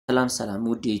ሰላም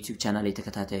ውድ የዩቲዩብ ቻናል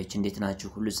የተከታታዮች እንዴት ናችሁ?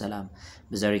 ሁሉ ሰላም።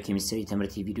 በዛሬ ኬሚስትሪ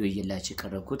ትምህርት ቪዲዮ እየላችሁ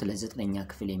ቀረብኩት ለ9ኛ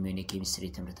ክፍል የሚሆን የኬሚስትሪ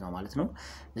ትምህርት ነው ማለት ነው።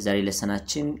 በዛሬ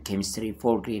ለሰናችን ኬሚስትሪ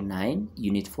 4 grade 9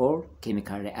 unit 4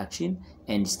 chemical reaction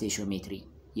and stoichiometry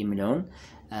የሚለውን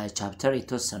ቻፕተር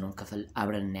የተወሰነውን ክፍል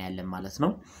አብረን እናያለን ማለት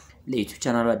ነው። ለዩቲዩብ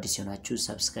ቻናሉ አዲስ ሆናችሁ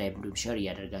ሰብስክራይብ እንዲሁም ሼር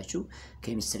ያደርጋችሁ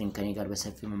ኬሚስትሪን ከኔ ጋር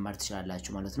በሰፊው መማር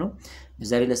ትችላላችሁ ማለት ነው።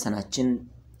 በዛሬ ለሰናችን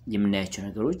የምናያቸው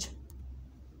ነገሮች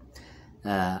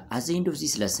at the end of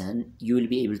this lesson, you will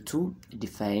be able to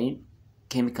define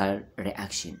chemical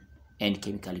reaction and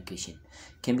chemical equation.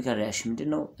 Chemical reaction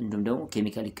ምንድነው? እንዲሁም ደግሞ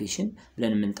chemical equation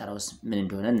ብለን የምንጠራውስ ምን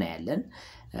እንደሆነ እናያለን።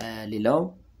 ሌላው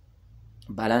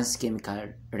balance chemical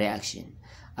reaction.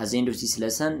 At the end of this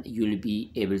lesson, you will be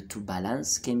able to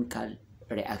balance chemical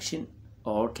reaction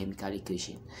or chemical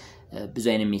equation. ብዙ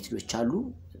አይነት ሜቶዶች አሉ።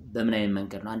 በምን አይነት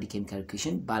መንገድ ነው አንድ chemical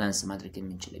equation ባላንስ ማድረግ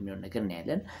የምንችለው የሚሆን ነገር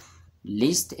እናያለን።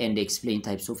 List and explain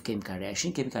types of chemical reaction.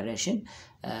 Chemical reaction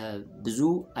ብዙ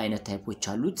አይነት ታይፖች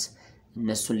አሉት።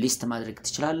 እነሱን ሊስት ማድረግ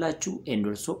ትችላላችሁ and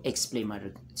also explain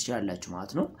ማድረግ ትችላላችሁ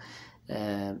ማለት ነው።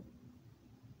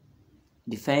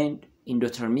 Define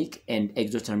endothermic and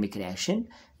exothermic reaction.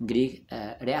 እንግዲህ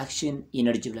reaction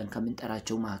energy ብለን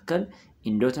ከምንጠራቸው መካከል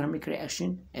endothermic reaction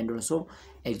and also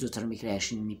exothermic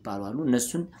reaction የሚባሉ አሉ።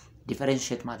 እነሱን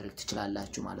differentiate ማድረግ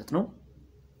ትችላላችሁ ማለት ነው።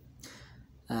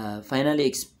 Finally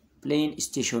explain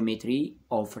stoichiometry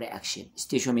of reaction.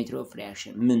 Stoichiometry of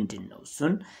reaction ምንድነው?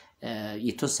 እሱን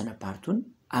የተወሰነ ፓርቱን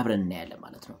አብረን እናያለን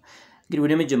ማለት ነው። እንግዲህ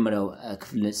ወደ መጀመሪያው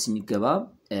ክፍል ስንገባ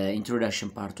introduction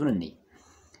ፓርቱን እንይ።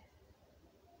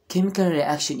 Chemical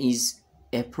reaction is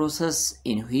a process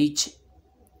in which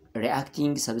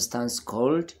reacting substance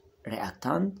called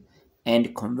reactant and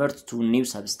convert to new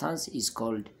substance is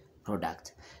called product.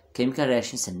 Chemical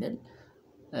reaction ስንል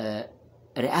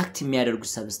react የሚያደርጉ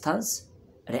substance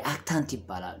reactant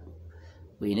ይባላሉ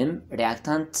ወይንም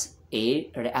reactant A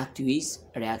react with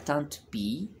reactant B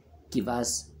give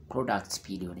us product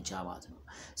P ሊሆን ይችላል ማለት ነው።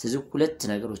 ስለዚህ ሁለት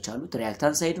ነገሮች አሉት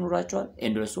reactant ሳይድ ኖራቸዋል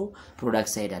and also product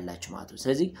ሳይድ አላቸው ማለት ነው።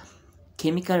 ስለዚህ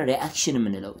chemical reaction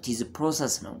የምንለው it is a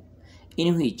process ነው in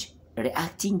which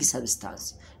reacting substance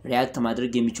react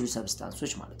ማድረግ የሚችሉ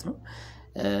substanceዎች ማለት ነው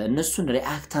እነሱን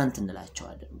reactant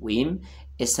እንላቸዋለን ወይም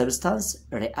a substance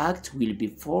react will be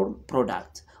form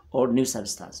product or new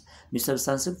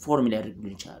substance form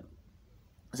ሊያደርጉልን ይችላሉ።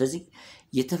 ስለዚህ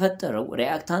የተፈጠረው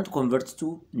reactant convert to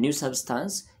new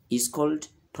substance is called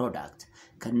product.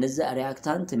 ከነዛ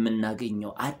reactant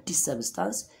የምናገኘው አዲስ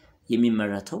substance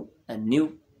የሚመረተው new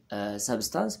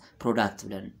substance product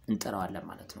ብለን እንጠራዋለን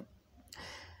ማለት ነው።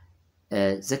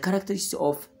 The characteristics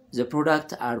of the product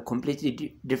are completely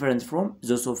different from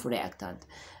those of reactant.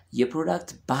 የፕሮዳክት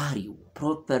ባህሪው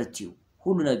ፕሮፐርቲው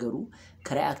ሁሉ ነገሩ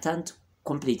ከreactant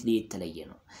completely የተለየ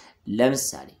ነው።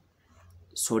 ለምሳሌ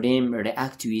sodium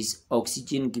react with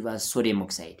oxygen give us sodium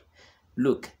oxide.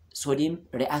 Look, sodium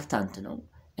reactant ነው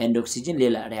and oxygen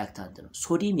ሌላ reactant ነው።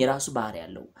 sodium የራሱ ባህሪ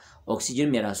ያለው oxygen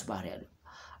የራሱ ባህሪ ያለው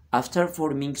after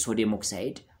forming sodium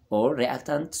oxide or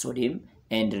reactant sodium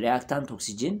and reactant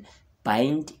oxygen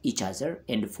bind each other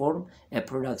and form a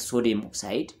product sodium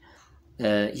oxide.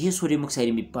 ይሄ sodium oxide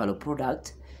የሚባለው product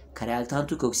ከreactanቱ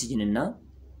ከኦክሲጅን እና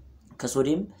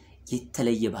ከሶዲየም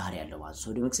የተለየ ባህሪ ያለው ማለት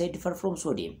sodium oxide differ from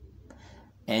sodium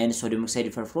and sodium oxide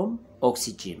differ from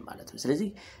oxygen ማለት ነው። ስለዚህ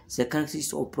the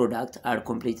characteristics of product are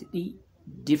completely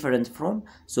different from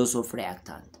those of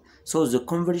reactant. So the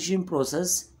conversion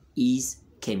process is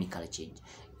chemical change.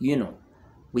 You know,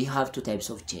 we have two types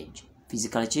of change,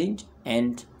 physical change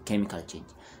and chemical change.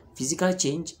 Physical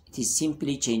change it is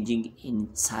simply changing in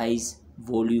size,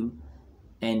 volume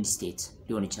and state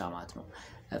ሊሆን ይችላል ማለት ነው።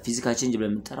 physical change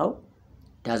ብለን የምንጠራው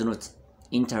does not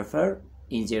interfere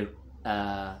in their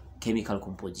chemical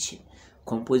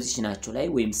compositionaቸው ላይ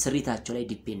ወይም ስሪታቸው ላይ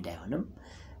ዲፔንድ አይሆንም።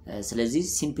 ስለዚህ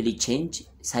simply change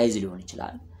size ሊሆን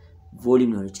ይችላል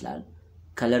volume ሊሆን ይችላል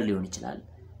color ሊሆን ይችላል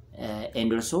and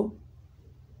also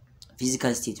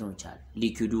physical state ሊሆን ይችላል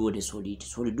liquid ወደ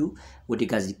solid ወደ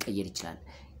ጋዝ ሊቀየር ይችላል።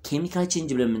 chemical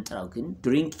change ብለን የምንጠራው ግን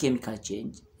during chemical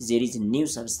change there is new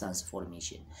substance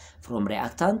formation from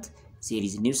reactant there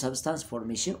is new substance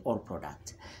formation or product.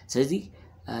 ስለዚህ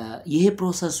ይሄ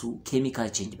ፕሮሰሱ chemical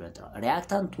change ብለን እንጠራው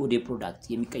reactant ወደ product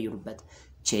የሚቀየሩበት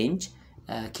change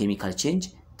chemical change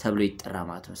ተብሎ ይጠራል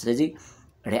ማለት ነው። ስለዚህ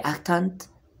reactant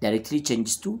directly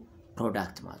changes to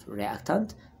product ማለት ነው። reactant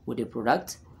ወደ product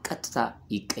ቀጥታ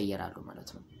ይቀየራሉ ማለት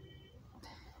ነው።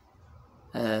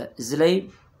 እዚህ ላይ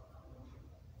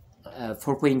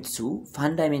 4.2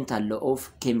 fundamental law of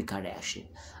chemical reaction.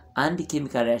 አንድ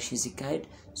chemical reaction ሲካሄድ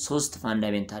ሶስት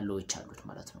fundamental laws አሉት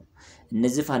ማለት ነው።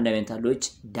 እነዚህ fundamental laws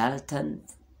ዳልተን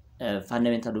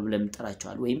ፋንዳሜንታል ሎ ብለን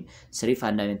እንጠራቸዋል ወይም 3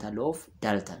 ፋንዳሜንታል ሎ ኦፍ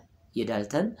ዳልተን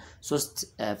የዳልተን 3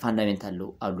 ፋንዳሜንታል ሎ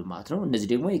አሉ ማለት ነው እነዚህ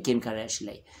ደግሞ የኬሚካል ሪአክሽን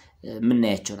ላይ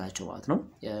ምናያቸው ናቸው ማለት ነው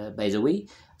ባይ ዘ ዌይ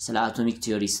ስለ አቶሚክ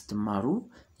ቲዮሪ ስትማሩ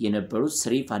የነበሩት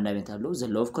 3 ፋንዳሜንታል ሎ the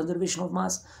law of conservation of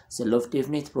mass the law of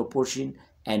definite proportion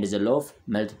and the law of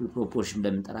multiple proportion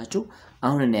እንደምንጠራቸው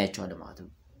አሁን እናያቸዋለን ማለት ነው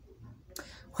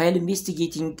while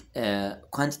investigating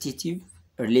quantitative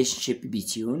relationship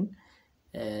between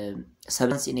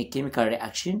substance in a chemical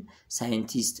reaction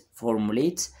scientists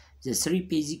formulate the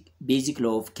 3 basic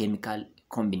law of chemical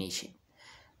combination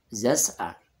thus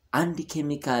are and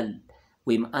chemical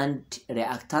ወይም አንድ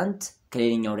ሪአክታንት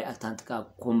ከሌላኛው ሪአክታንት ጋር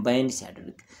ኮምባይን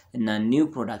ሲያደርግ እና ኒው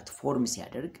ፕሮዳክት ፎርም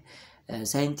ሲያደርግ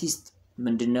ሳይንቲስት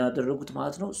ምንድነው ያደረጉት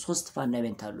ማለት ነው 3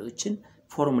 ፋንዳሜንታል ሎዎችን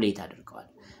ፎርሙሌት አድርገዋል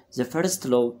the first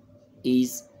law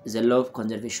is the law of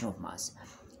conservation of mass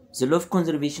the law of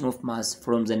conservation of mass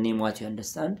from the name what you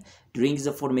understand during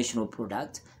the formation of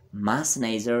product mass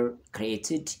neither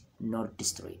created nor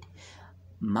destroyed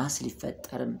mass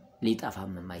ሊፈጠርም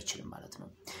ሊጣፋም የማይችል ማለት ነው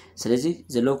ስለዚህ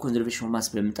the law of conservation of mass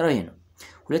ብለምንጠራው ይሄ ነው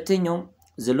ሁለተኛው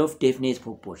the law of definite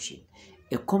proportion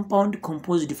a compound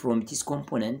composed from its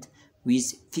component with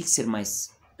fixed mass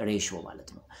ratio ማለት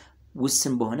ነው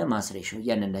ውስን በሆነ mass ratio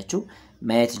ያንንዳቸው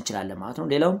ማየት እንችላለን ማለት ነው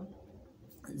ሌላው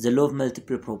the law of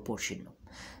multiple proportion ነው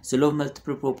the law of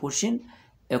multiple proportion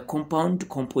a compound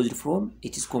composed from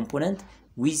its component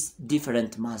with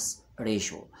different mass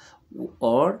ratio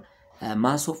or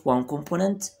mass of one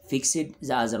component fixed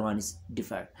the other one is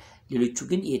differ ሌሎቹ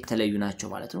ግን የተለዩ ናቸው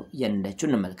ማለት ነው ያንንዳቸው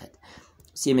እንመልከት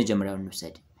የመጀመሪያው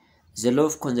እንውሰድ the law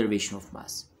of conservation of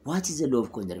mass what is the law of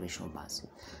conservation of mass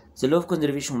the law of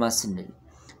conservation of mass ስንል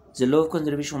the law of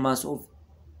conservation of mass of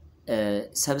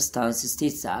substance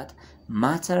states that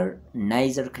matter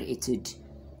neither created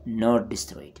nor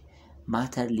destroyed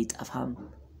matter ሊጣፋም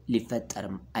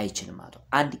ሊፈጠርም አይችልም ማለት ነው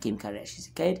አንድ ኬሚካል ሪአክሽን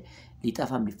ሲካሄድ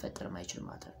ሊጣፋም ሊፈጠርም አይችልም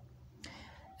ማለት ነው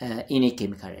in a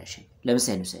chemical reaction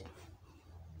ለምሳሌ ነው ሰይ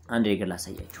አንድ ነገር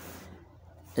ላሳያችሁ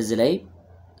እዚህ ላይ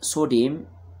sodium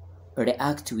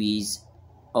react with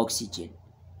oxygen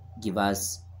give us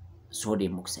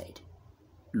sodium oxide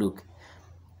look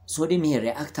sodium here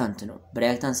reactant ነው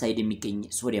በሪአክታንት ሳይድ የሚገኝ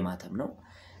ሶዲየም አተም ነው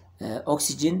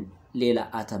ኦክሲጅን ሌላ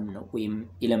አተም ነው ወይም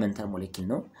ኤሌመንታል ሞለኪል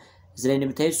ነው እዚህ ላይ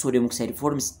እንደምታዩት sodium oxide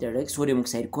forms direct sodium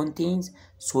oxide contains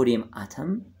sodium atom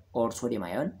or sodium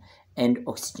ion and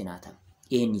oxygen atom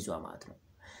ይሄን ይዟ ማለት ነው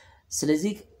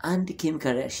ስለዚህ አንድ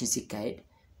ኬሚካል ሪአክሽን ሲካሄድ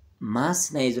ማስ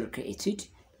neither created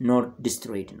nor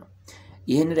destroyed ነው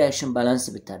ይሄን ሪአክሽን ባላንስ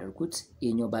ብታደርጉት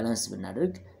የኛው ባላንስ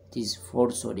ብናደርግ it is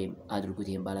 4 sodium አድርጉት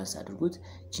ይሄን ባላንስ አድርጉት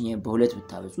እቺኛው በሁለት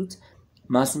ብታበዙት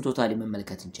ማሱን ቶታሊ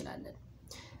መመልከት እንችላለን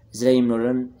እዚህ ላይ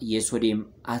የሚኖረን የሶዲየም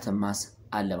አተም ማስ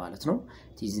አለ ማለት ነው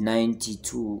it is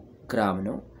 92 ግራም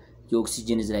ነው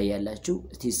የኦክሲጅን እዚህ ላይ ያላችሁ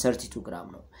it is 32 ግራም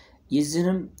ነው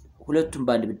የዚህንም ሁለቱም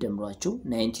ባንድ ብትደምሯቸው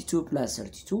 92 +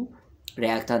 32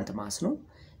 ሪአክታንት ማስ ነው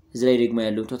እዚህ ላይ ደግሞ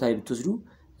ያለው ቶታሊ ብትወስዱ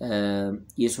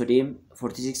የሶዲየም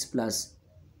 46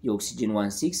 + የኦክሲጅን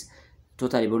 16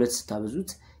 ቶታሊ በሁለት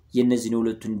ስታበዙት የነዚህን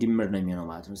ሁለቱን ድምር ነው የሚሆነው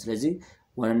ማለት ነው ስለዚህ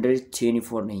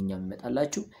 124 ነው ይሄኛው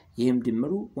የሚመጣላችሁ ይሄም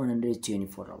ድምሩ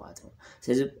 124 ነው ማለት ነው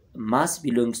ስለዚህ mass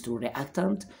belongs to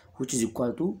reactant which is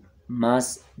equal to mass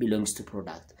belongs to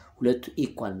product ሁለቱ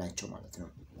ኢኳል ናቸው ማለት ነው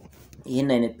ይሄን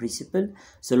አይነት ፕሪንሲፕል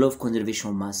the law of conservation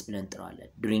of mass ብለን እንጠራዋለን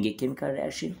during a chemical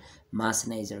reaction mass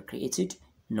neither created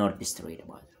nor destroyed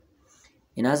ማለት ነው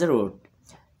in other words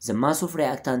the mass of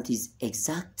reactant is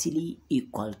exactly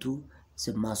equal to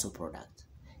the mass of product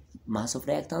mass of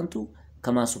reactant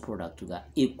ከማስ ኦፍ ፕሮዳክቱ ጋር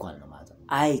ኢኳል ነው ማለት ነው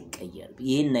አይቀየርም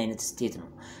ይሄን አይነት ስቴት ነው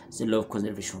the law of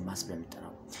conservation of mass ብለን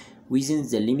እንጠራው within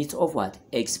the limit of what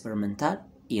experimental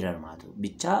error ማለት ነው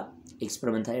ብቻ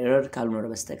experimental error ካልኖረ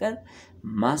በስተቀር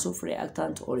mass of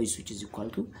reactant always which is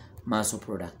equal to mass of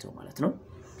product ማለት ነው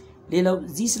ሌላው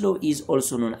this law is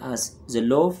also known as the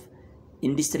law of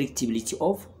indestructibility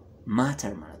of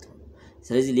matter ማለት ነው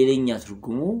ስለዚህ ሌላኛ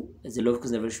ትርጉሙ the law of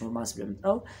conservation of mass ብለን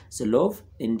እንጠራው the law of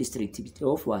indestructibility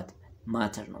of what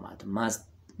matter ነው ማለት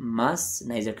mass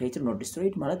neither created nor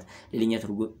destroyed ማለት ሌላኛ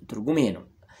ትርጉም ይሄ ነው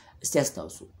እስቲ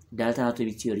አስተውሱ ዳልተን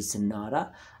አቶሚክ ቲዮሪ ስናወራ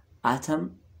አተም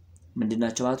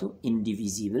ምንድናቸው ማለት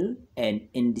indivisible and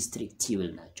indestructible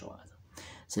ናቸው ማለት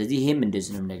ስለዚህ ይሄም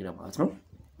እንደዚህ ነው ነገር ማለት ነው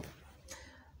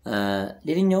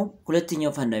ሌላኛው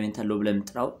ሁለተኛው ፋንዳሜንታል ሎ ብለን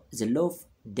እንጠራው the law of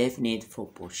definite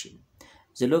proportion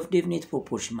the law of definite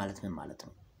proportion ማለት ምን ማለት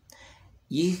ነው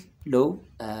ይህ ሎ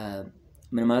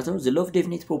ምን ማለት ነው the law of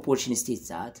definite proportion states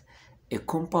that a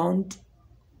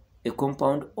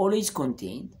compound always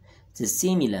contains the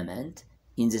same element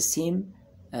in the same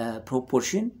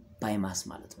proportion by mass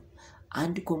ማለት ነው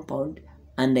አንድ ኮምፓውንድ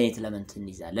አንድ አይነት ኤሌመንት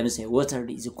እንይዛለን ለምሳሌ water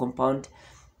is a compound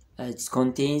it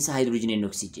contains hydrogen and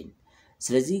oxygen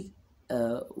ስለዚህ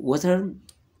water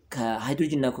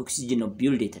ከሃይድሮጅን እና ከኦክሲጅን ነው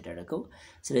ቢልድ የተደረገው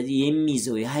ስለዚህ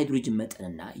የሚይዘው የሃይድሮጅን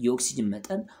መጠንና የኦክሲጅን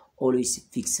መጠን always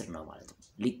fixed ነው ማለት ነው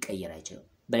ሊቀየር አይችልም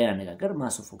በሌላ አነጋገር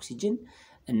ማስ ኦፍ ኦክሲጅን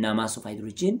እና ማስ ኦፍ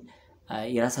ሃይድሮጅን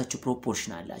የራሳቸው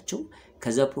ፕሮፖርሽን አላቸው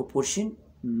ከዛ ፕሮፖርሽን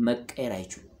መቀየር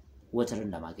አይችሉም water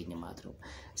ለማግኘት ማለት ነው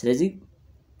ስለዚህ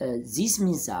this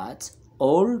means that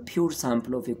all pure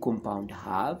sample of a compound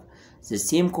have the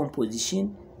same composition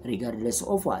regardless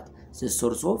of what the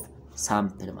source of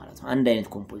sample ማለት ነው አንድ አይነት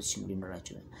ኮምፖዚሽን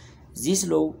ሊኖራቸው this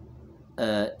law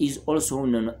is also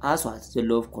known as what the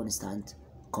law of constant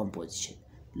composition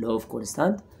law of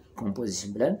constant composition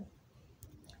ብለን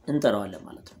እንጠራዋለን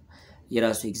ማለት ነው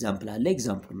የራሱ ኤግዛምፕል አለ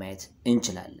ኤግዛምፕል ማየት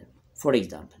እንችላለን for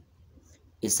example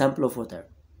a sample of water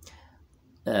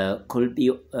could be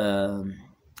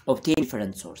obtained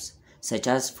different source such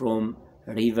as from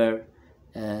river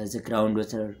the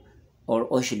groundwater or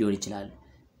ocean ሊሆን ይችላል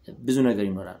ብዙ ነገር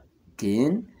ይኖራል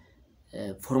ግን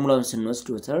ፎርሙላውን ስንወስድ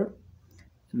water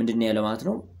ምንድነው ያለው ማለት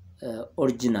ነው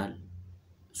ኦሪጂናል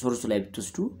ሶርሱ ላይ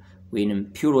ብትወስዱ ወይንም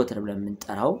ፒውር water ብለን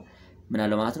የምንጠራው ምን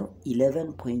አለ ማለት ነው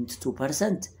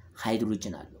 11.2%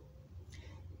 ሃይድሮጅን አለው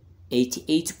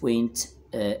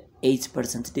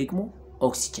 88.8% ደግሞ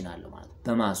ኦክሲጅን አለው ማለት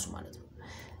በማሱ ማለት ነው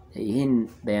ይሄን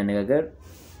በያነጋገር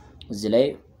እዚህ ላይ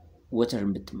water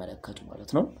ብትመለከቱ ማለት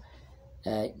ነው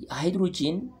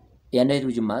ሃይድሮጅን ያን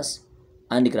ሃይድሮጅን ማስ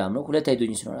 1 ግራም ነው ሁለት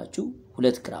ሃይድሮጅን ሲኖራችሁ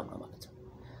 2 ግራም ነው ማለት ነው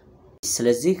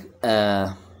ስለዚህ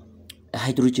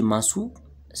ሃይድሮጅን ማሱ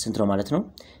ስንት ነው ማለት ነው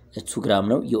 2 ግራም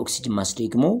ነው የኦክሲጅን ማስ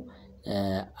ደግሞ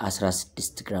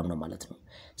 16 ግራም ነው ማለት ነው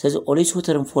ስለዚህ ኦሌስ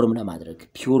waterን ፎርም ለማድረግ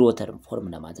ፒውር waterን ፎርም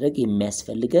ለማድረግ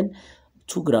የሚያስፈልገን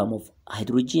 2 gram of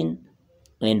hydrogen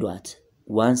and what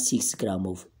 16 gram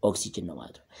of oxygen ነው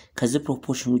ማለት ነው ከዚህ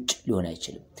ፕሮፖርሽን ውጭ ሊሆን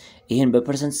አይችልም ይሄን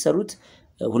በፐርሰንት ሰሩት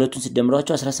ሁለቱን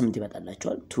ሲደምሯቸው 18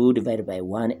 ይመጣላችኋል 2 divided by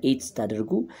 18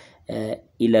 ታደርጉ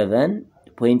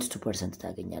 11.2%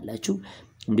 ታገኛላችሁ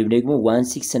እንዲሁም ደግሞ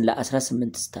 16ን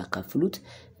ለ18 ስታካፍሉት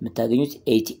የምታገኙት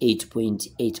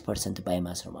 88.8%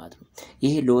 ባይማስ ነው ማለት ነው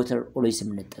ይሄ ለወተር ኦልዌይስ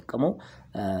የምንጠቀመው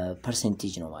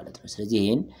ፐርሰንቴጅ ነው ማለት ነው ስለዚህ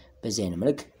ይሄን በዚህ አይነት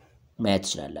መልኩ ማየት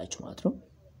ይችላልላችሁ ማለት ነው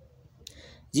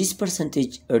this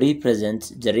percentage represents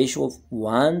the ratio of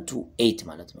 1 to 8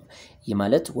 ማለት ነው ይሄ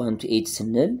ማለት 1 to 8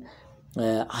 ስንል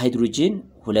ሃይድሮጅን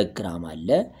 2 ግራም አለ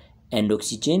and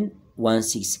oxygen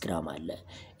 16 ግራም አለ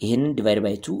ይሄን ዲቫይድ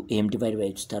ባይ 2 ይሄም ዲቫይድ ባይ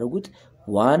 2 ታደርጉት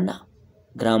 1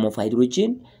 gram of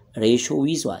hydrogen ratio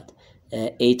with what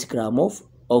 8 gram of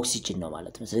oxygen ነው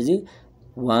ማለት ነው ስለዚህ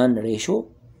 1 ratio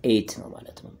 8 ነው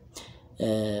ማለት ነው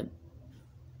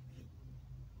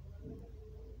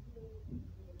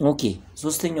ኦኬ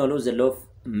ሶስተኛው ነው the law of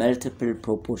multiple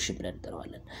proportion ብለን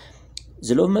እንጠራዋለን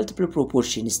the law of multiple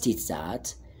proportion states that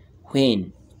when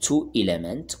two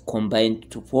elements combine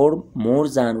to form more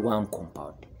than one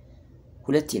compound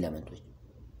ሁለት ኤሌመንቶች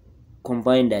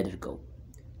combined አድርገው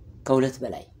ከሁለት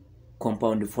በላይ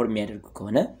compound form ያደርጉ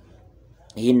ከሆነ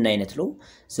ይሄን አይነት ነው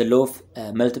the law of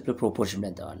multiple proportion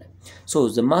ብለን እንጠራዋለን so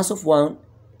the mass of one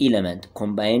element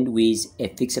combined with a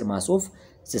fixed mass of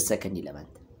the second element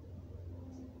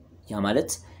ያ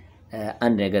ማለት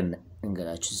አንድ ነገር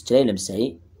እንገራችሁ ስለዚህ ለምሳሌ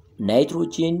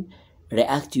ናይትሮጂን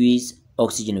react with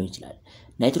oxygen ነው ይችላል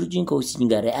ናይትሮጂን ከኦክሲጅን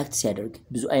ጋር react ሲያደርግ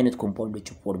ብዙ አይነት ኮምፓውንዶች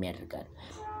ፎርም ያደርጋል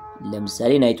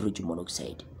ለምሳሌ ናይትሮጂን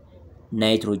ሞኖክሳይድ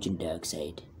ናይትሮጂን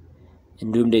ዳይኦክሳይድ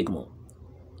እንዲሁም ደግሞ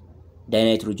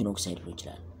ዳይናይትሮጂን ኦክሳይድ ሊሆን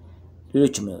ይችላል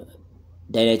ሌሎችም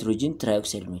ዳይናይትሮጂን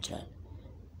ትራይኦክሳይድ ሊሆን ይችላል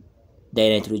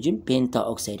ዳይናይትሮጂን ፔንታ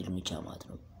ኦክሳይድ ሊሆን ይችላል ማለት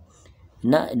ነው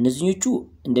እና እነዚህኞቹ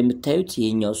እንደምታዩት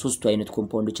ይሄኛው ሶስቱ አይነት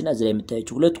ኮምፓውንዶችና እዚህ ላይ የምታዩት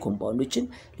ሁለት ኮምፓውንዶችን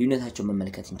ልዩነታቸውን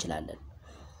መመልከት እንችላለን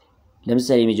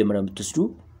ለምሳሌ የመጀመሪያው ብትወስዱ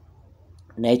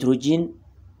ናይትሮጂን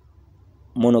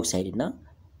ሞኖክሳይድ እና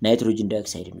ናይትሮጂን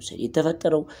ዳይኦክሳይድ ነው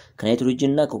የተፈጠረው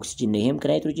ከናይትሮጂን እና ከኦክሲጅን ነው ይሄም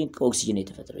ከናይትሮጂን ከኦክሲጅን ነው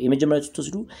የተፈጠረው የመጀመሪያው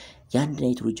ብትወስዱ ያንድ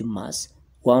ናይትሮጂን ማስ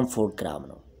 14 ግራም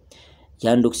ነው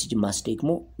ያንድ ኦክሲጅን ማስ ደግሞ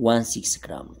 16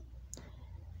 ግራም ነው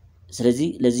ስለዚህ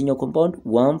ለዚህኛው ኮምፓውንድ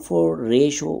 14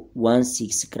 ሬሽዮ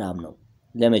 16 ግራም ነው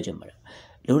ለመጀመሪያ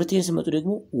ለሁለተኛው ስመጡ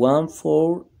ደግሞ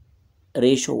 14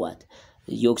 ሬሽዮ ዋት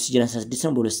የኦክሲጅን 16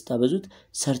 ነው በሁለት ስታበዙት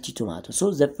 32 ማለት ነው so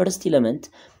the first element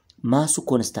ማሱ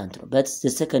ኮንስታንት ነው but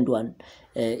the second one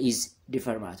is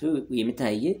different ማለት ነው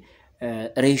የሚታየ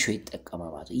ሬሽዮ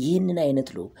ይጠቀማል ማለት ነው ይሄንን አይነት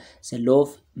ነው the law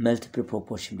of multiple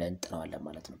proportion ብለን እንጠራዋለን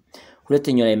ማለት ነው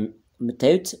ሁለተኛው ላይ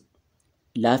የምታዩት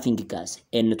laughing gas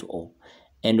N2O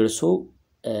and also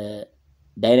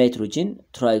dinitrogen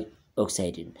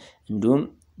trioxide እንዲሁም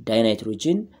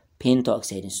dinitrogen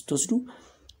pentaoxide ስትወስዱ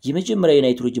የመጀመሪያው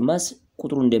ናይትሮጂን ማስ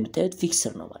ቁጥሩ እንደምታዩት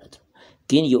ፊክስድ ነው ማለት ነው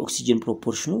ግን የኦክሲጅን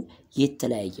ፕሮፖርሽኑ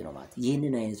የተለያየ ነው ማለት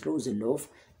ይሄንን አይነት ሎ ዘ ሎ ኦፍ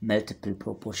መልቲፕል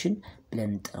ፕሮፖርሽን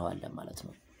ብለን እንጠራዋለን ማለት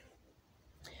ነው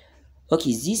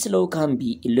Okay, this law can be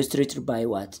illustrated by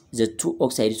what? The two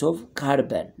oxides of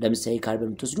carbon. ለምሳሌ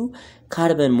ካርበን ተወስዱ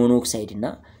ካርበን ሞኖክሳይድ እና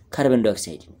ካርበን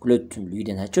ዳይኦክሳይድ ሁለቱም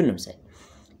ልዩነታቸው ለምሳሌ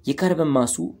የካርበን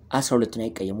ማሱ 12 ነው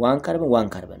አይቀየም ዋን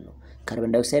ካርበን ነው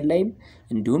ካርበን ዳይኦክሳይድ ላይም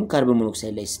እንዲሁም ካርበን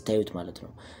ሞኖክሳይድ ላይ ስታዩት ማለት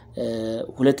ነው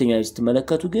ሁለተኛው ላይ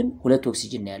ስትመለከቱ ግን ሁለት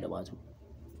ኦክሲጅን ነው ያለው ማለት ነው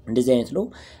እንደዚህ አይነት ነው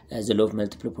the law of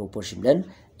multiple proportion ብለን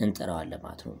እንጠራዋለን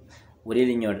ማለት ነው ወደ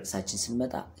ሌላኛው ርዕሳችን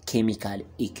ስንመጣ chemical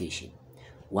equation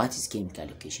What is chemical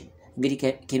equation? እንግዲህ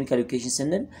chemical equation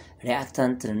ስንል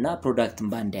reactant እና productን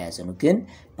ባንድ ያዘ ነው ግን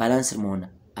ባላንስድ መሆን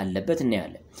አለበት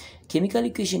እናያለን chemical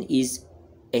equation is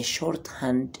a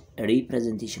shorthand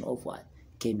representation of what?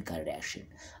 Chemical reaction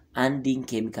አንድን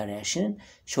chemical reaction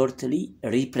shortly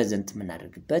represent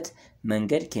የምናደርግበት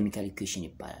መንገድ chemical equation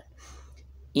ይባላል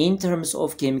in terms of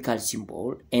chemical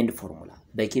symbol and formula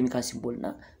በchemical symbol እና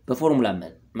በፎርሙላ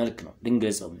መልክ ነው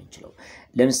ልንገልጸው የምንችለው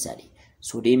ለምሳሌ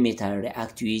sodium metal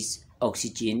react with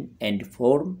oxygen and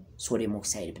form sodium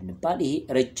oxide ብንባል ይሄ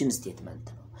ረጅም ስቴትመንት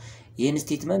ነው ይሄን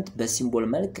ስቴትመንት በሲምቦል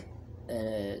መልክ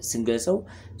ስንገልጸው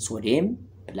sodium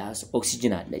plus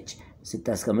oxygen አለች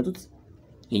ስታስቀምጡት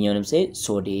የኛው ለምሳሌ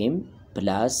sodium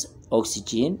plus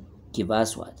oxygen give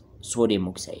us what sodium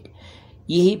oxide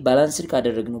ይሄ ባላንስድ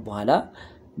ካደረግነው በኋላ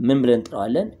ምን ብለን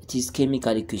እንጠራዋለን it is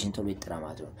chemical equation ተብሎ ይጠራል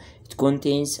ማለት ነው it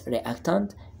contains reactant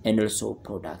and also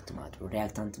product ማለት ነው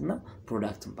reactant እና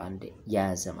product ባንድ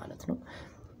ያዘ ማለት ነው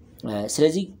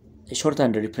ስለዚህ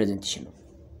shorthand representation ነው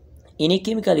in a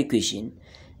chemical equation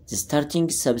the starting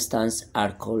substance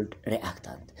are called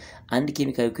reactant አንድ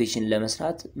chemical equation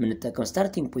ለመስራት ምንጠቀም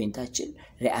starting pointአችን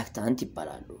reactant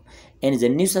ይባላሉ and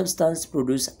the new substance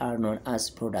produced are known as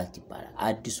product ይባላል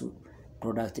አዲሱ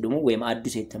product ደግሞ ወይም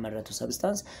አዲሱ የተመረተው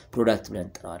substance product ብለን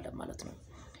እንጠራዋለን ማለት ነው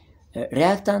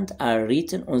reactant are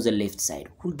written on the left side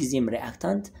ሁሉ ጊዜም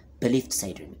reactant በleft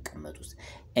side ነው የሚቀመጡት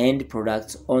and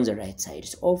products on the right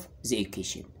sides of the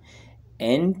equation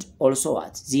and also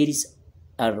what there is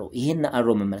arrow ይሄን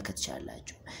arrow መመልከት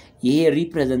ይችላልላችሁ ይሄ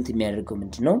represent የሚያደርገው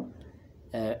ምንድነው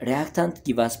reactant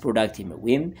give us product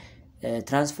ወይም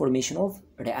transformation of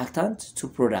reactant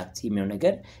to product የሚለው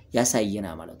ነገር ያሳየና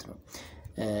ማለት ነው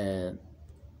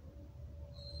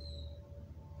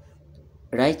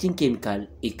writing chemical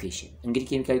equation እንግዲህ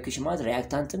chemical equation ማለት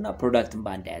reactant እና product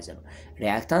ባንድ ያዘ ነው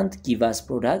reactant give us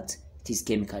product it is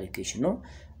chemical equation ነው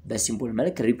በሲምቦል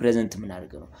መልክ represent ምን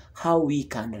አድርገው ነው how we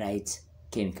can write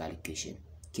chemical equation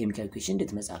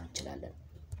እንዴት መጻፍ እንችላለን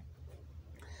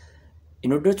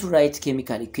in order to write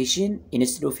chemical equation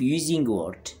instead of using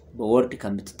word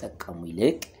ከምትጠቀሙ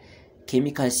ይልቅ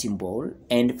chemical symbol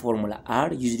and formula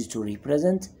are used to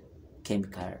represent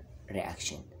chemical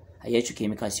reaction አያችሁ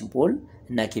chemical symbol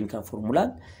እና chemical formula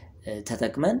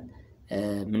ተጠቅመን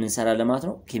ምን እንሰራለን ማለት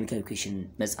ነው chemical equation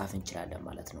መጻፍ እንችላለን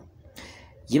ማለት ነው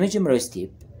የመጀመሪያው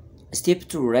step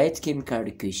to write chemical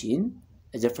equation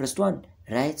the first one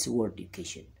write word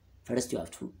equation first you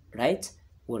have to write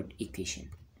word equation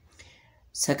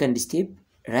second step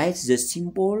write the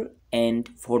symbol and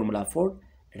formula for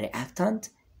reactant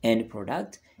and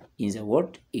product in the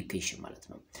word equation ማለት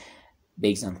ነው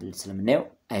በኤግዛምፕል ስለምናየው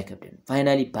አይከብድም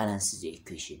finally balance the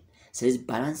equation ስለዚህ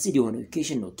ባላንስድ የሆነ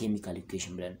equation ነው chemical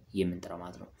equation ብለን የምንጠራው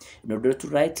ማለት ነው in order to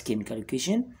write chemical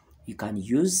equation you can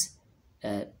use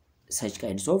such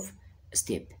kinds of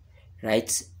step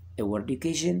write a word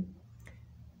equation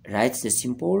write the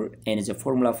symbol and the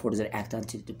formula for the reactant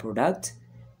to the product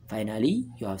finally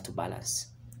you have to balance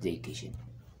the equation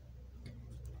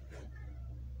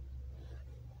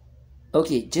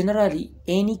okay generally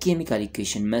any chemical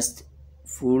equation must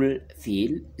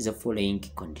fulfill the following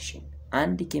condition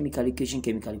and chemical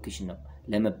equation ነው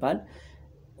ለመባል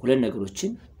ሁለት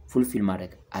ነገሮችን fulfill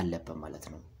ማድረግ አለበት ማለት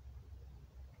ነው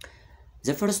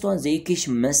the first one the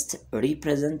equation must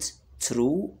represent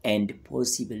true and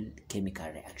possible chemical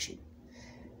reaction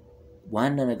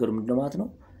ዋና ነገሩ ምንድነው ማለት ነው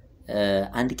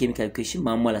አንድ chemical equation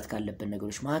ማሟላት ካለበት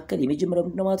ነገሮች መካከል የመጀመሪያው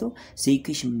ምንድነው ማለት ነው the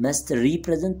equation must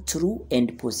represent true and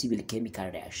possible chemical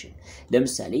reaction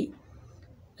ለምሳሌ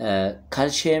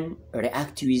calcium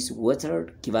react with water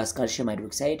give us calcium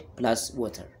hydroxide plus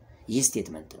water ይህ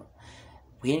ስቴትመንት ነው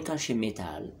when calcium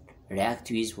metal react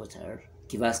with water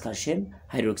give us calcium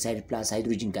hydroxide plus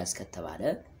hydrogen gas ከተባለ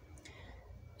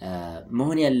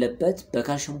መሆን ያለበት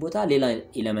በካልሽየም ቦታ ሌላ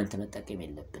ኤሌመንት መጠቀም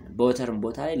የለብንም በወተርም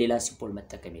ቦታ ላይ ሌላ ሲምቦል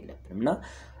መጠቀም የለብንምና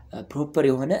ፕሮፐር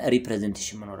የሆነ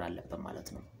ሪፕሬዘንቴሽን መኖር አለበት ማለት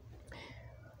ነው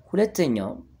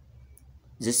ሁለተኛው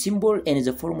the symbol and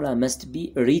the formula must be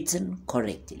written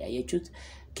correctly አያችሁት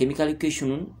chemical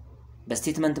equation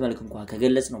በስቴትመንት መልክ እንኳን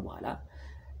ከገለጽ ነው በኋላ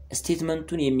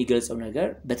ስቴትመንቱን የሚገልጸው ነገር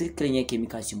በትክክለኛ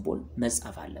ኬሚካል ሲምቦል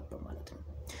መጻፍ አለበት ማለት ነው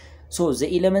so the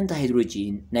element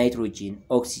hydrogen nitrogen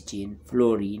oxygen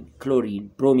fluorine chlorine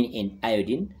bromine and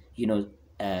iodine you know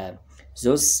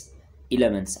those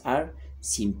elements are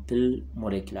simple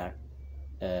molecular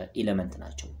element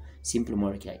ናቸው simple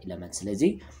molecular elements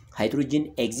ስለዚህ hydrogen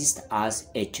exists as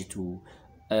H2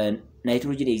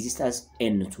 nitrogen exists as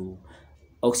N2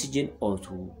 oxygen O2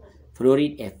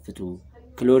 fluorine F2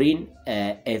 chlorine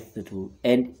F2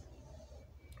 and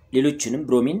ሌሎችንም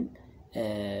bromine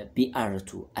Br2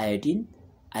 iodine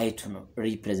I2 ነው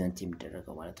represent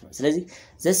የሚደረገው ማለት ነው ስለዚህ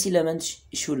this element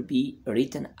should be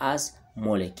written as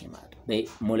molecule ማለት ነው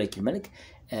በሞለኪል መልክ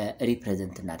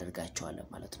represent እናደርጋቸዋለን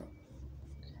ማለት ነው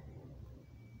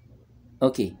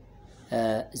okay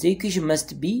the equation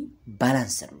must be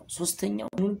balanced ነው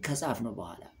ሶስተኛውን ከጻፍ ነው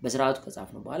በኋላ በስርዓቱ ከጻፍ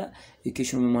ነው በኋላ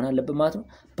equation ምን መሆን አለበት ማለት ነው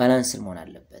balance መሆን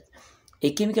አለበት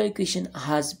a chemical equation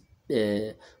has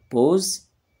both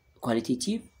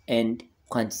qualitative and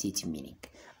quantitative meaning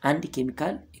and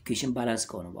chemical equation balance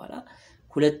ከሆነ በኋላ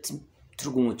ሁለት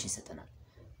ትርጉሞችን ይሰጠናል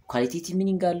qualitative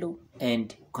meaning አለው and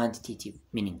quantitative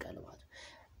meaning አለው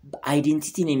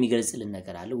identity ነው የሚገልጽልን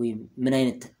ነገር አለ ወይ ምን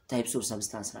አይነት types of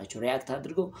substance ናቸው react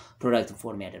አድርገው product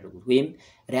form ያደርጉት ወይም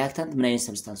reactant ምን አይነት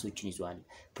substanceዎችን ይዟል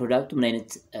product ምን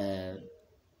አይነት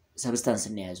substance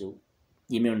ነው ያዘው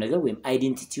የሚለው ነገር ወይም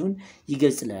identity-ውን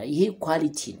ይገልጽልናል ይሄ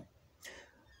quality ነው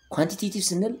quantitative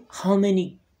ስንል how many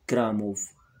gram of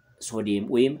sodium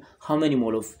ወይም how many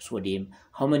mole of sodium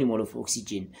how many mole of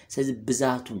oxygen ስለዚህ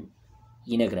ብዛቱን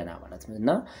ይነግረናል ማለት ነው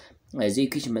እና the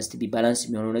equation must be balanced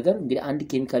የሚሆነው ነገር እንግዲህ አንድ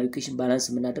chemical equation balance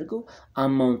የምናደርገው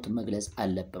amount መግለጽ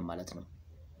አለበት ማለት ነው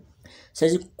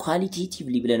ስለዚህ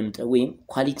qualitatively ብለን ወይም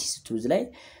quality ስትሉዝ ላይ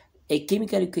a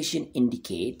chemical equation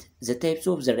indicate the types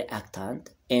of the reactant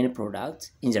and product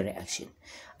in the reaction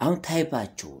አሁን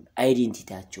ታይፓቸውን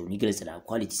አይዴንቲቲያቸውን ይገልጻል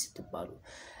quality ስትባሉ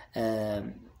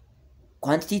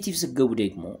quantitative ስገቡ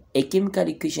ደግሞ a chemical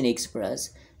equation express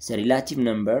the relative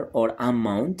number or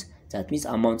amount that means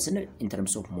amount in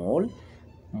terms of mole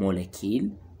molecule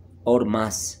or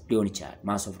mass ሊሆን ይችላል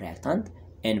mass of reactant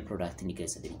and product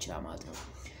ይገልጽልን ይችላል ማለት ነው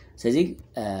ስለዚህ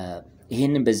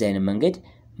ይሄንን በዚህ አይነት መንገድ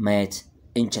ማየት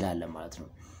እንችላለን ማለት ነው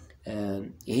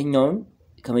ይሄኛውን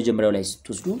ከመጀመሪያው ላይ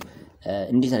ስትወስዱ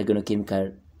እንዴት አድርገን ነው ኬሚካል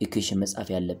ኢኩዌሽን መጻፍ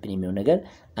ያለብን የሚለው ነገር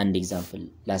አንድ ኤግዛምፕል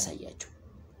ላሳያችሁ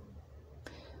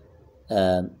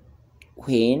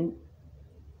when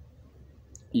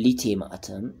lithium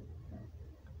atom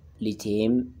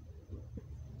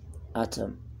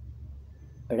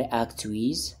react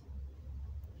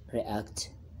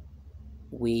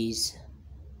with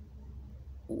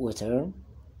water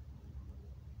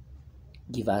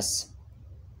give us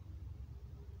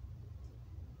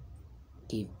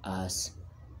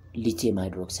lithium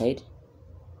hydroxide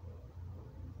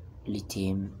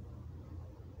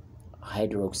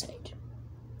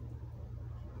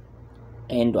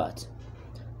and what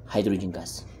hydrogen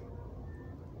gas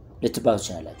ልትባሉ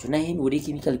ይችላልላችሁ እና ይሄን ወደ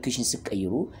ኬሚካል ኢኩዌሽን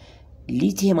ሲቀየሩ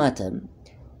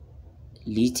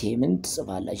ሊቲየምን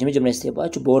ትጽፋላችሁ የመጀመሪያ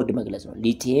ስቴፓችሁ ቦርድ መግለጽ ነው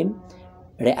ሊቲየም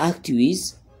react with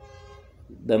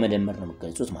በመደመር ነው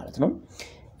የምትገልጹት ማለት ነው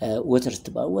water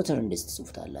ትባሉ water እንደዚህ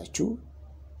ትጽፉታላችሁ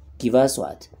give us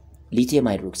what lithium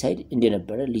hydroxide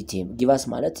እንደነበረ lithium give us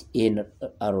ማለት ይሄን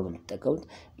አሮ ነው የምትጠቀሙት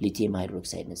lithium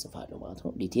hydroxide እንጽፋለሁ ማለት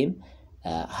ነው lithium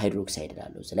hydroxide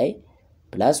ላለው ስለይ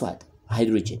plus what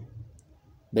hydrogen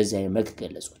በዛ መልክ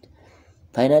ገለጹት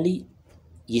ፋይናሊ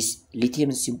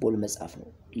lithium ሲምቦል መጻፍ ነው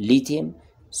lithium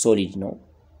solid ነው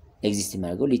ኤግዚስት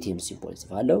የሚያደርገው lithium ሲምቦል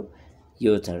ጽፋለሁ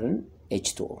የወተርን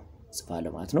H2O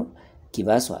ጽፋለሁ ማለት ነው give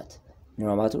us what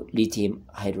ኖርማቱ lithium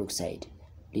hydroxide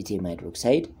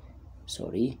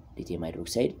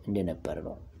እንደነበረ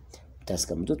ነው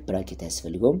ታስቀምጡት ብራኬት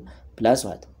ያስፈልገውም plus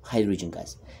what hydrogen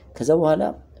gas ከዛ በኋላ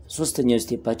ሶስተኛው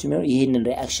ስቴፓችን ነው ይሄንን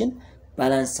ሪአክሽን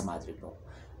ባላንስ ማድረግ ነው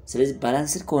ስለዚህ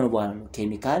ባላንስድ ከሆነ በኋላ ነው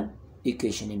ኬሚካል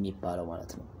ኢኩዌሽን የሚባለው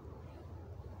ማለት ነው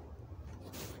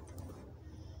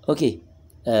ኦኬ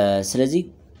ስለዚህ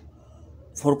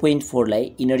 4.4 ላይ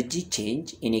ኢነርጂ ቼንጅ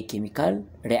ኢን ኤ ኬሚካል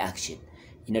ሪአክሽን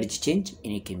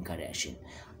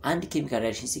አንድ ኬሚካል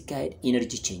ሪአክሽን ሲካሄድ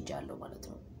ኢነርጂ ቼንጅ አለው ማለት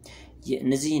ነው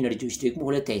እነዚህ ኢነርጂዎች ደግሞ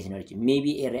ሁለት አይነት ኢነርጂ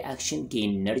maybe a reaction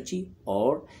gain energy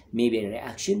or maybe a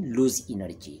reaction lose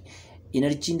energy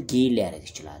ኢነርጂን ጌን ሊያደርግ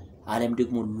ይችላል አለም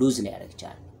ደግሞ ሉዝ ሊያደርግ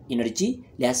ይችላል ኢነርጂ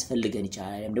ሊያስፈልገን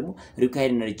ይችላል አለም ደግሞ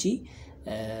ሪኳየር ኢነርጂ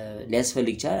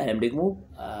ሊያስፈልግ ይችላል አለም ደግሞ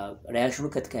ሪአክሽኑ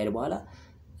ከተካሄደ በኋላ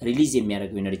ሪሊዝ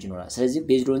የሚያደርገው ኢነርጂ ነው ስለዚህ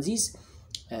based on this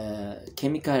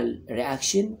chemical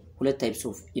reaction ሁለት types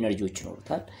of ኢነርጂዎች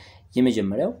ይኖሩታል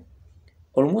የመጀመሪያው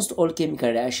Almost all chemical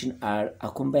reactions are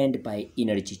accompanied by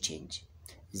energy change.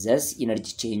 Thus,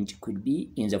 energy change could be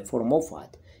in the form of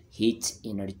what? Heat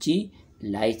energy,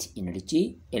 light energy,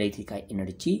 electrical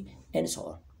energy, and so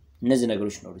on. እነዚህ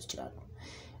ነገሮች ሊኖሩ ይችላሉ።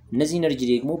 እነዚህ ኤነርጂ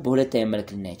ደግሞ በሁለት አይነት መልክ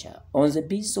ልናይ ይችላል። On the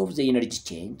basis of the energy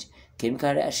change,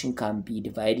 chemical reaction can be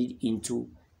divided into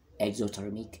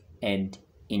exothermic and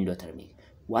endothermic.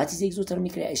 What is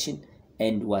exothermic reaction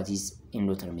and what is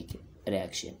endothermic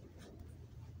reaction?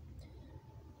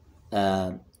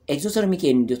 Exothermic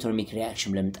and endothermic reaction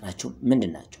ለምንጠራቸው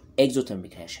ምንድን ናቸው?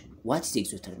 Exothermic reaction. What is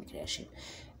exothermic reaction?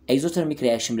 Exothermic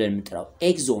reaction ለምንጠራው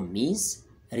exo means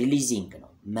releasing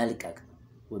ነው መልቀቅ ነው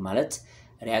ወይ ማለት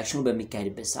ሪአክሽኑ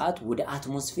በሚካሄድበት ሰዓት ወደ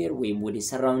አትሞስፌር ወይም ወደ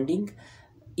ሰራውንዲንግ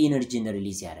ኢነርጂን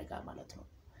ሪሊዝ ያደርጋል ማለት ነው።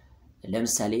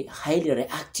 ለምሳሌ ሃይሊ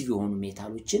ሪአክቲቭ የሆኑ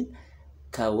ሜታሎችን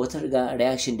ከወተር ጋር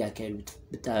ሪአክሽን እንዲያካሂዱ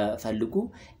ብትፈልጉ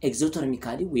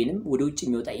ኤግዞተርሚካሊ ወይንም ወደ ውጭ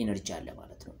የሚወጣ ኢነርጂ አለ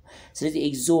ማለት ነው። ስለዚህ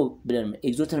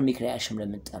ኤግዞተርሚክ ሪአክሽን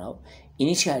ለምንጠራው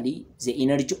ኢኒሺያሊ the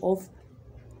energy of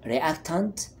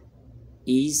reactant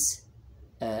is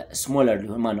smaller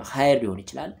ሊሆን ማለት ነው ሃየር ሊሆን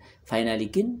ይችላል ፋይናሊ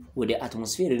ግን ወደ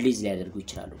አትሞስፌር ሪሊዝ ሊያደርጉ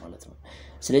ይችላሉ ማለት ነው።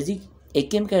 ስለዚህ a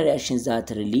chemical reaction that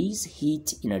release heat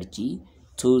energy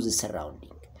to the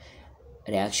surrounding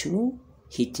ሪአክሽኑ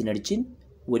ሂት ኢነርጂን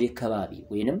ወደ ከባቢ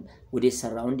ወይንም ወደ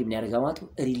ሰራውንድ ምን ያደርጋል ማለት ነው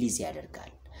ሪሊዝ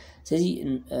ያደርጋል። ስለዚህ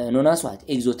known as what?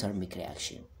 Exothermic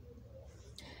reaction.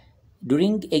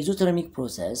 During exothermic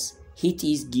process heat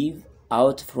is give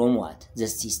out from what? The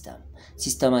system.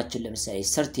 ሲስተማችን ለምሳሌ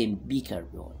certain beaker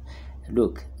ቢሆን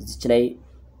look እዚህ ላይ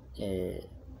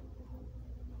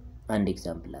አንድ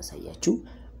ኤግዛምፕል አሳያችሁ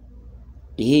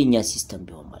ይሄኛ ሲስተም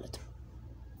ቢሆን ማለት ነው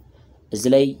እዚህ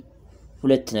ላይ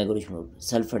ሁለት ነገሮች ነው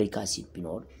ሰልፈሪክ አሲድ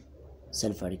ቢኖር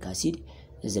ሰልፈሪክ አሲድ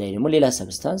እዚህ ላይ ደግሞ ሌላ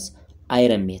ሰብስታንስ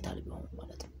አይረን ሜታል ቢሆን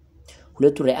ማለት ነው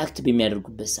ሁለቱ ሪአክት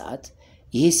በሚያደርጉበት ሰዓት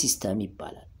ይሄ ሲስተም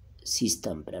ይባላል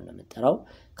ሲስተም ብለን ነው የምንጠራው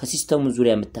ከሲስተሙ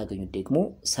ዙሪያ የምታገኙት ደግሞ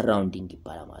ሰራውንዲንግ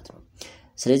ይባላል ማለት ነው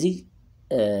ስለዚህ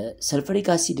sulfuric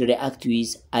acid react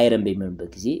with iron በሚሆንበት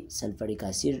ጊዜ sulfuric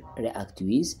acid react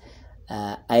with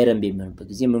iron በሚሆንበት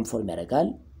ጊዜ ምን ፎርም ያደርጋል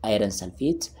iron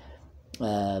sulfate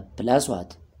plus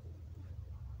what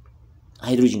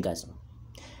ሃይድሮጅን ጋዝ ነው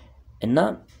እና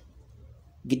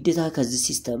ግዴታ ከዚህ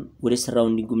ሲስተም ወደ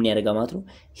ሰራውንዲንጉ ምን ያደርጋል ማለት ነው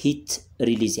ሂት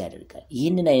ሪሊዝ ያደርጋል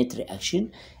ይሄንን አይነት ሪአክሽን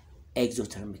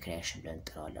ኤግዞተርሚክ ሪአክሽን ብለን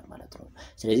እንጠራዋለን ማለት ነው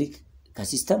ስለዚህ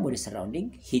ከሲስተም ወደ ሰራውንዲንግ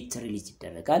ሂት ሪሊዝ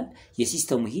ይደረጋል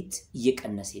የሲስተሙ ሂት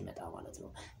እየቀነሰ ይመጣል ማለት ነው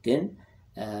ግን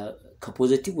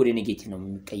ከፖዚቲቭ ወደ ኔጌቲቭ ነው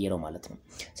የሚቀየረው ማለት ነው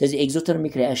ስለዚህ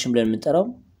ኤግዞተርሚክ ሪአክሽን ብለን የምንጠራው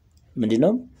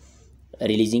ምንድነው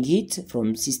ሪሊዚንግ ሂት ፍሮም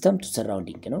ሲስተም ቱ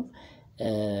ሰራውንዲንግ ነው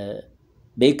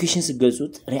በኢኩዌሽን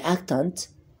ሲገልጹት ሪአክታንት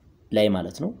ላይ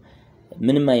ማለት ነው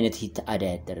ምንም አይነት ሂት አድ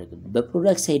አይደረግም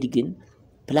በፕሮዳክት ሳይድ ግን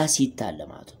ፕላስ ሂት አለ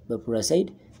ማለት ነው በፕሮዳክት ሳይድ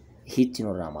ሂት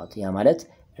ይኖራል ማለት ያ ማለት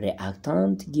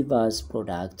reactant give us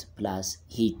product plus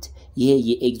heat ይሄ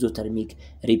የኤግዞተርሚክ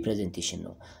ሪፕሬዘንቴሽን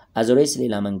ነው otherwise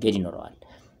ሌላ መንገድ ይኖራል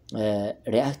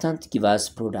reactant give us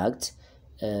product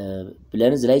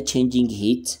ብለን እዚህ ላይ changing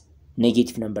heat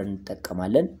ኔጌቲቭ ነምበር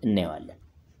እንጠቀማለን እናየዋለን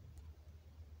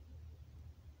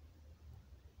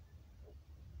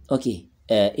ኦኬ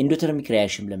ኢንዶተርሚክ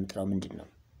ሪአክሽን ብለን የምንጠራው ምንድነው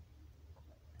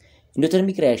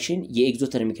ኢንዶተርሚክ ሪአክሽን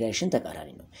የኤግዞተርሚክ ሪአክሽን ተቃራኒ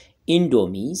ነው ኢንዶ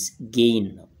means gain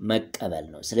ነው መቀበል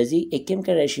ነው ስለዚህ a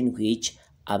chemical reaction which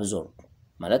absorb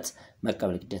ማለት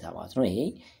መቀበል ግዴታ ማለት ነው ይሄ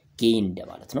gain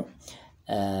ማለት ነው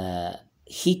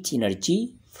heat energy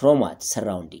from what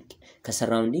surrounding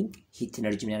ከሰራውንዲንግ heat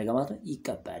energy ምን ያደርጋል ማለት ነው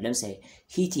ይቀበላል ለምሳሌ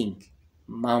heating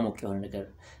ማሞቅ የሆነ ነገር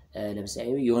ለምሳሌ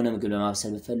የሆነ ምግብ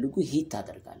ለማብሰል ቢፈልጉ ሂት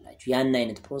ታደርጋላችሁ ያን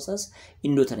አይነት ፕሮሰስ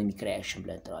ኢንዶተርሚክ ሪአክሽን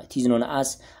ብለን እንጠራዋለን it is known as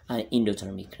an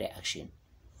endothermic reaction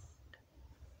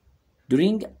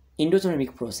during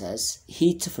endothermic process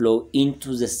heat flow into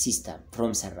the system from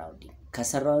surrounding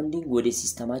ከሰራውንዲንግ ወደ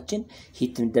ሲስተማችን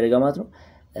ሂት እንደረጋው ማለት ነው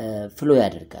ፍሎ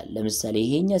ያደርጋል ለምሳሌ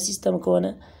ይሄኛ ሲስተም ከሆነ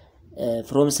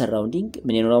from surrounding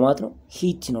ምን ይኖራል ማለት ነው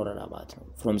ሂት ይኖራል ማለት ነው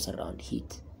from surround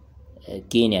heat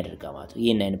gain ያደርጋል ማለት ነው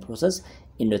ይሄን አይነት ፕሮሰስ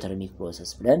endothermic process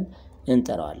ብለን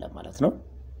እንጠራዋለን ማለት ነው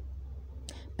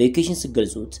በኢኩዌሽን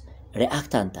ሲገልጹት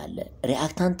ሪአክታንት አለ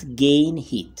ሪአክታንት gain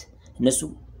heat እነሱ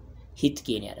ሂት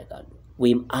gain ያደርጋሉ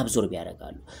ወይም አብዞርብ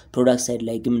ያደርጋሉ ፕሮዳክት ሳይድ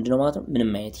ላይ ግን ምንድነው ማለት ነው ምንም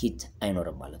አይነት ሂት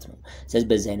አይኖርም ማለት ነው ስለዚህ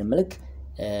በዚህ አይነት መልክ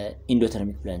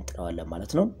endothermic ብለን እንጠራዋለን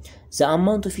ማለት ነው the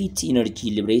amount of heat energy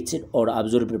liberated or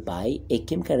absorbed by a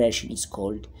chemical reaction is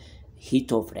called heat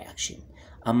of reaction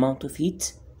amount of heat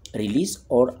released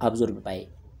or absorbed by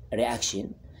reaction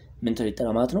ምን ተብሎ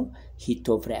ይጠራል ማለት ነው heat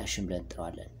of reaction ብለን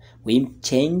እንጠራዋለን ወይም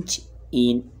change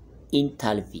in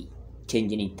enthalpy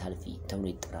ተብሎ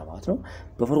ይጠራል ማለት ነው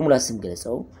በፎርሙላ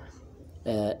ስንገልጸው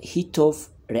heat of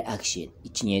reaction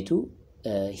ይችኛቱ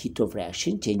heat of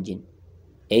reaction change in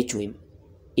H ወይም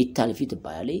ኢታልፊ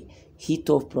ትባላለች heat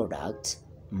of product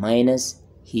minus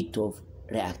heat of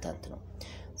reactant ነው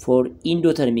for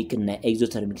endothermic እና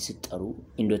exothermic ሲጠሩ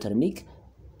endothermic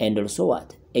and also what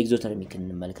exothermic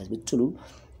እንመልከት ብትሉ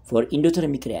for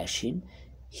endothermic reaction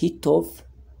heat of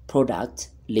product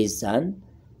less than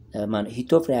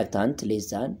heat of reactant less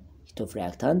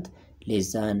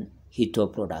than heat of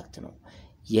product ነው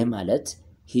ይህ ማለት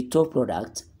heat of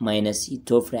product minus heat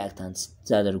of reactant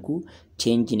ዛደርጉ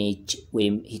change in H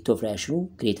ወይም heat of reaction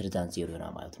greater than 0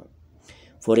 ይሆናል ማለት ነው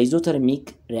for exothermic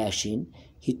reaction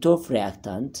heat of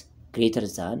reactant greater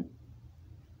than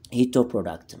heat of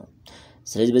product ነው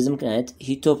ስለዚህ በዚህ ምክንያት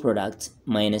heat of product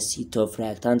minus heat of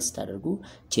reactant ታደርጉ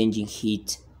changing heat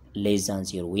less than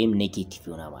 0 ወይም ኔጌቲቭ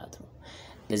ይሆናል ማለት ነው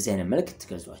ለዚህ አይነት መልክ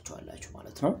ትገልጿቸዋላችሁ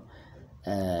ማለት ነው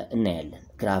እና ያለን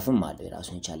ግራፍም አለው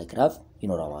የራሱን የቻለ ግራፍ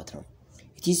ይኖራል ማለት ነው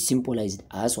it is symbolized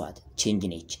as what change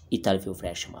in H enthalpy of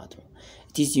reaction ማለት ነው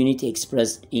it is unit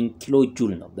expressed in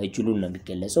kilojoule ነው በጁል ነው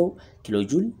የሚገለጸው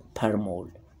kilojoule per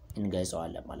mole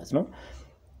እንገልጸዋለን ማለት ነው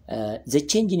the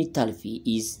change in enthalpy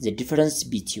is the difference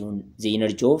between the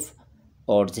energy of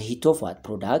or the heat of what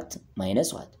product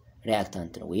minus what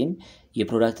reactant ነው ወይም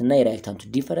የፕሮዳክት እና የሪአክታንቱ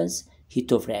ዲፈረንስ heat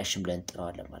of reaction ብለን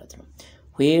እንጠራዋለን ማለት ነው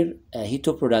where heat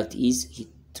of product is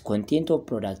heat content of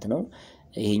product ነው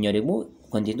ይሄኛው ደግሞ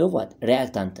content of what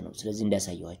reactant ነው ስለዚህ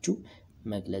እንዳሳየዋችሁ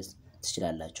መግለጽ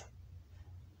ትችላላችሁ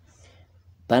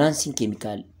balancing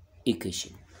chemical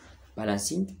equation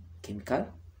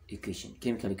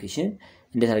chemical equation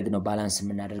እንዴት አድርገን ነው ባላንስ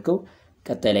የምናደርገው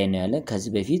ቀጣይ ላይ ነው ያለን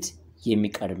ከዚህ በፊት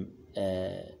የሚቀርም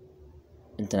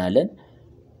እንትናለን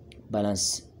ባላንስ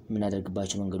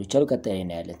የምናደርግባቸው መንገዶች አሉ ቀጣይ ላይ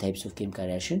ነው ያለን types of chemical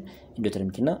reaction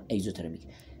endothermic እና exothermic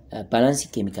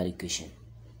balancing chemical equation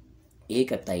ይሄ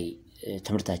ቀጣይ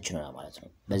ትምርታችን ነው ማለት ነው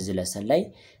በዚህ ለሰን ላይ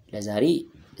ለዛሬ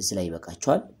እዚህ ላይ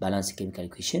ይበቃችኋል balancing chemical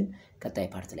equation ቀጣይ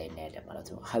ፓርት ላይ እናያለን ማለት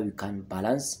ነው how you can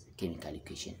balance chemical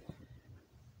equation